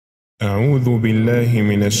أعوذ بالله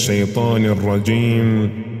من الشيطان الرجيم.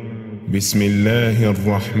 بسم الله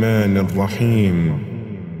الرحمن الرحيم.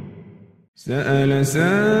 سأل سائل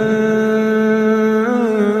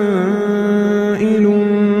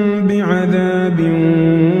بعذاب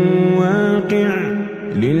واقع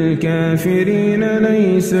للكافرين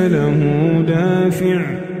ليس له دافع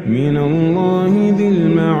من الله ذي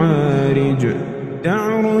المعارج.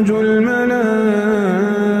 تعرج الملائكة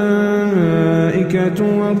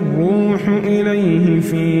والروح إليه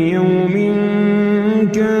في يوم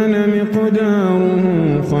كان مقداره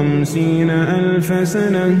 50,000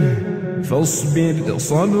 سنة فاصبر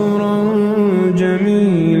صبرا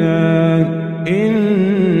جميلا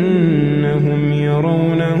إنهم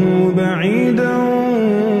يرونه بعيدا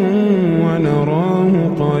ونراه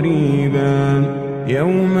قريبا.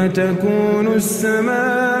 يوم تكون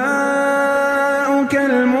السماء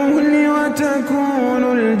كالمهل وتكون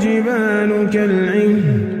الجبال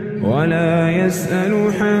كالعهن ولا يسأل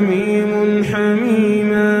حميم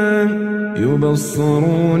حميما.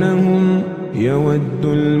 يبصرونهم يود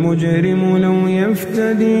المجرم لو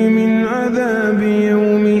يفتدي من عذاب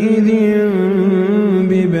يومئذ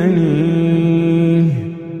ببنيه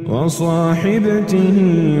وصاحبته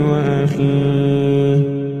وأخيه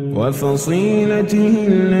وفصيلته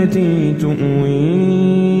التي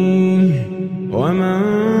تؤويه ومن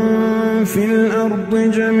في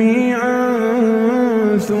الأرض جميعا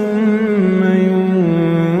ثم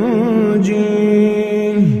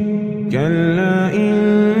ينجيه. كلا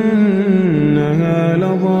إنها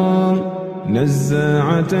لظى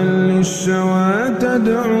نزاعة للشوى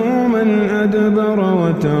تدعو من أدبر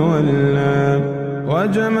وتولى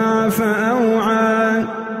وجمع فأوعى.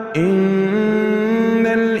 إن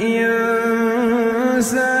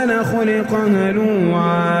الإنسان خلق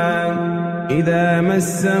هلوعا إذا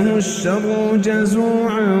مسه الشر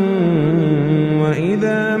جزوعا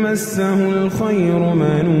وإذا مسه الخير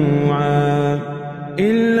منوعا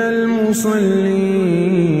إلا المصلين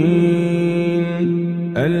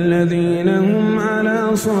الذين هم على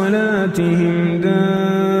صلاتهم دائمون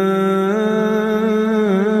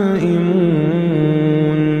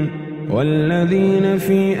والذين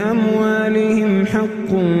في أموالهم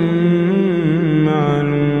حق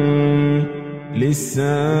معلوم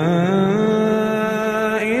للسائل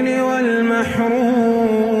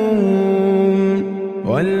والمحروم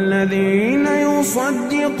والذين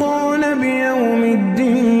يصدقون بيوم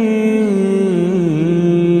الدين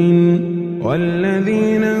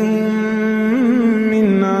والذين هم من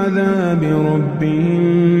عذاب ربهم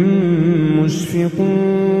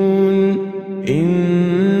مشفقون. إن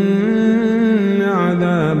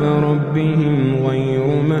عذاب ربهم غير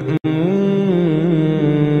مأمون.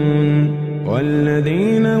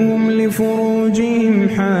 والذين هم لفروجهم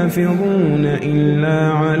حافظون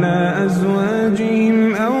إلا على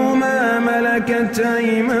أزواجهم أو ما ملكت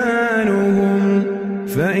أيمانهم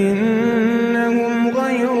فإنهم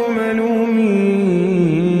غير ملومين.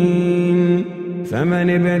 فمن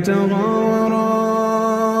ابتغى وراء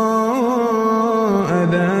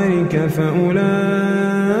ذلك فأولئك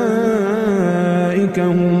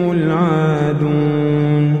هم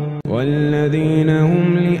العادون. والذين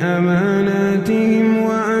هم لأماناتهم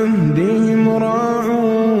وعهدهم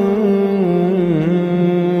راعون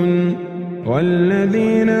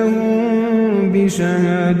والذين هم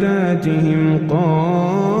بشهاداتهم قائمون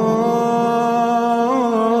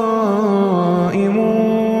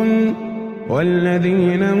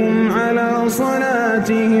والذين هم على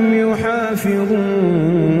صلاتهم يحافظون.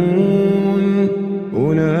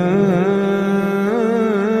 أولئك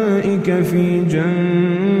في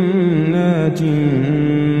جنات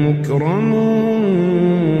مكرمون.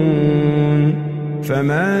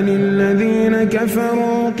 فما للذين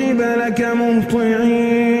كفروا قبلك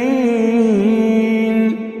مهطعين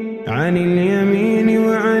عن اليمين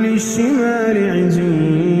وعن الشمال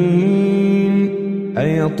عزين.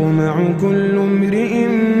 أيطمع كل امرئ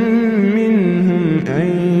منهم أن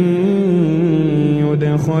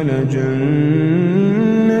يدخل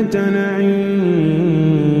جنة نعيم.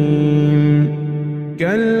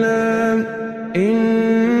 كلا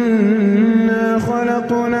إنا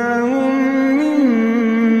خلقناهم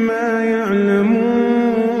مما يعلمون.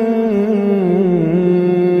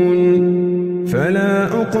 فلا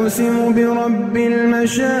أقسم برب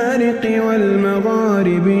المشارق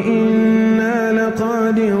والمغارب إنا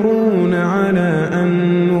لقادرون على أن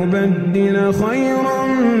نبدل خيرا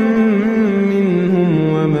منهم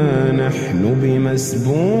وما نحن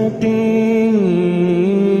بمسبوقين.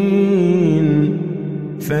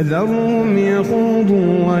 فذرهم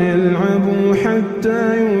يخوضوا ويلعبوا حتى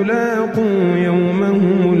يلاقوا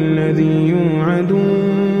يومهم الذي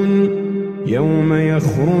يوعدون يوم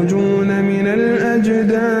يخرجون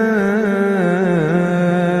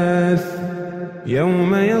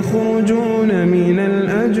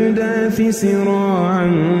سراعا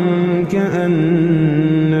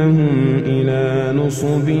كأنهم إلى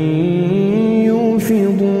نصب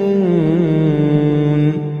يوفضون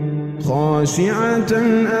خاشعة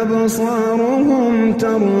أبصارهم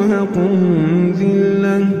ترهقهم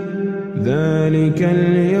ذلة ذلك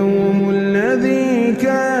اليوم الذي